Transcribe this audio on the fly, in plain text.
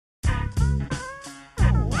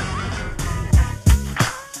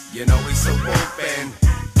You know we so open.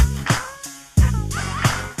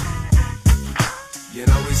 You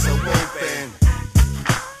know we so open.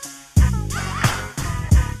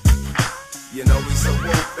 You know we so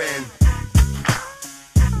open.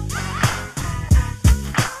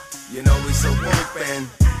 You know we so open.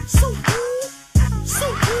 So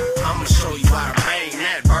cool. I'ma show you how to bang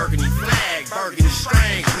that burgundy flag, burgundy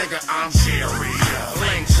strings, nigga. I'm Cherried.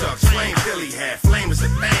 Flame chucks, flame Philly hat, flame is a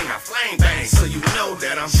thing. I flame bang, so you know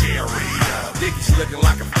that I'm Cherried. Dickies looking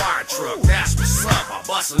like a fire truck. That's what's up. I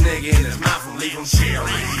bust a nigga in his mouth and leave him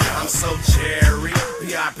Cherried. I'm so Cherried.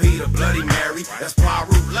 VIP to Bloody Mary. That's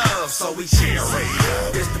Paru love, so we Cherried.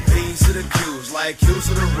 It's the P's to the Q's, like Q's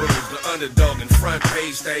to the rules. The underdog in front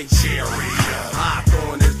page, they Cherried.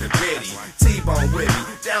 Hawthorne is the Biddy. T-Bone with me.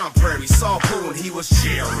 Down Prairie, saw Pooh and he was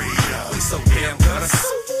Cherried. We so damn good.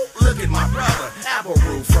 Look at my brother, Apple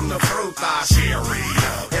Roof from the Fruta. Cherried.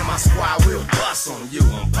 And my squad will bust on you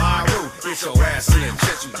on Paru. Get your ass in and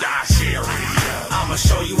shit, you die Cherried. I'ma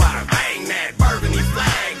show you how to bang that burgundy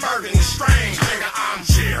flag, burgundy strings, nigga. I'm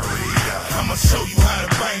Cherried. I'ma show you how to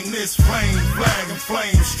bang this flame flag and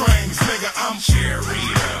flame strings, nigga. I'm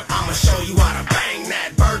Cherried. I'ma show you how to bang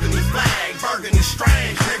that burgundy flag, burgundy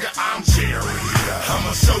strings, nigga. I'm Cherried.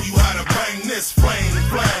 I'ma show you how to bang this flame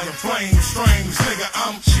flag and flame strings, nigga.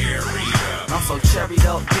 I'm Cherried. I'm so cherried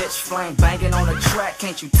up, bitch, flame banging on the track.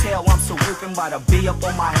 Can't you tell I'm so whipping by the B up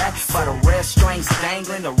on my hat, by the red strings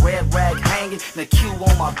dangling, the red rag hanging, the Q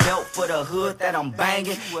on my belt for the hood that I'm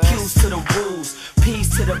banging. Q's to the rules, P's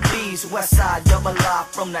to the B's, West Side double I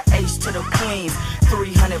from the H to the Queens.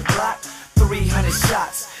 300 block, 300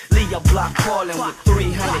 shots. Leave your block calling with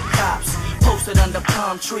 300 cops. Posted under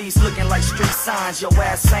palm trees looking like street signs. Your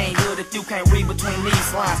ass ain't good if you can't read between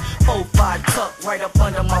these lines. 4-5 tucked right up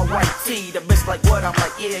under my white tee. The bitch like what? I'm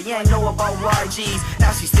like, yeah, you ain't know about YGs.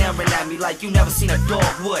 Now she staring at me like you never seen a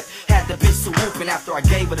dog would. Had the bitch to whooping after I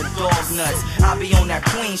gave her the dog's nuts. I be on that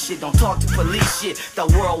queen shit, don't talk to police shit. The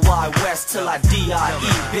worldwide west till I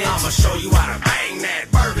D.I.E. bitch. I'ma show you how to bang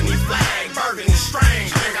that burgundy flag, burgundy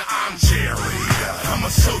strings, nigga. I'm Cherried. I'ma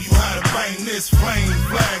show you how to bang this flame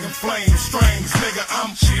flag and flame strings, nigga.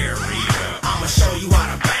 I'm Cherried. I'ma show you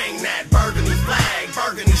how to bang that burgundy flag,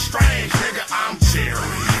 burgundy strings, nigga. I'm Cherried.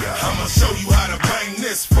 I'ma show you how to bang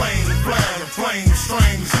this flame flag and flame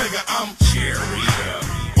strings, nigga. I'm Cherried.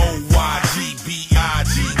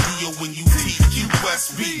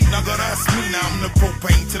 O-Y-G-B-I-G-D-O-N-U-T-Q-S-B. Nigga, that's me. Now I'm the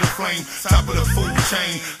propane to the flame, top of the food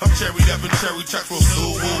chain. I'm Cherried up in cherry chucks for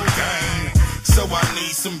Sue gang. So I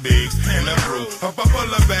need some bigs and a brew, a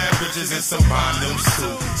couple of bad bitches and some condoms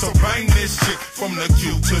too. So bang this shit from the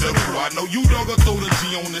Q to the Q. I know you dog throw the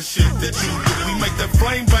G on the shit that you do. We make that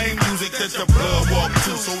flame bang music that your blood walk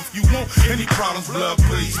to. So if you want any problems, blood,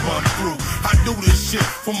 please run through. I do this shit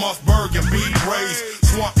from Mossberg and B-Rays,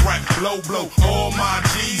 Swamp Rat, Low Blow, all my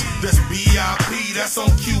G's. That's B.I.P., that's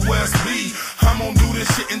on QSB. I'm gonna do this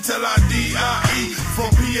shit until I D.I.E.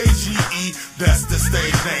 From P-A-G-E, that's the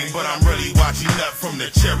stage name. But I'm really watching up from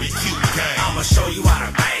the Cherry Q gang. I'ma show you how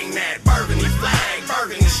to bang that burgundy flag,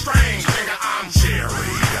 burgundy strings, nigga. I'm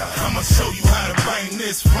Cherried. I'ma show you how to bang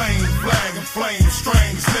this flame flag and flame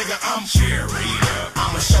strings, nigga. I'm Cherried.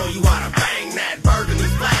 I'ma show you how to bang that burgundy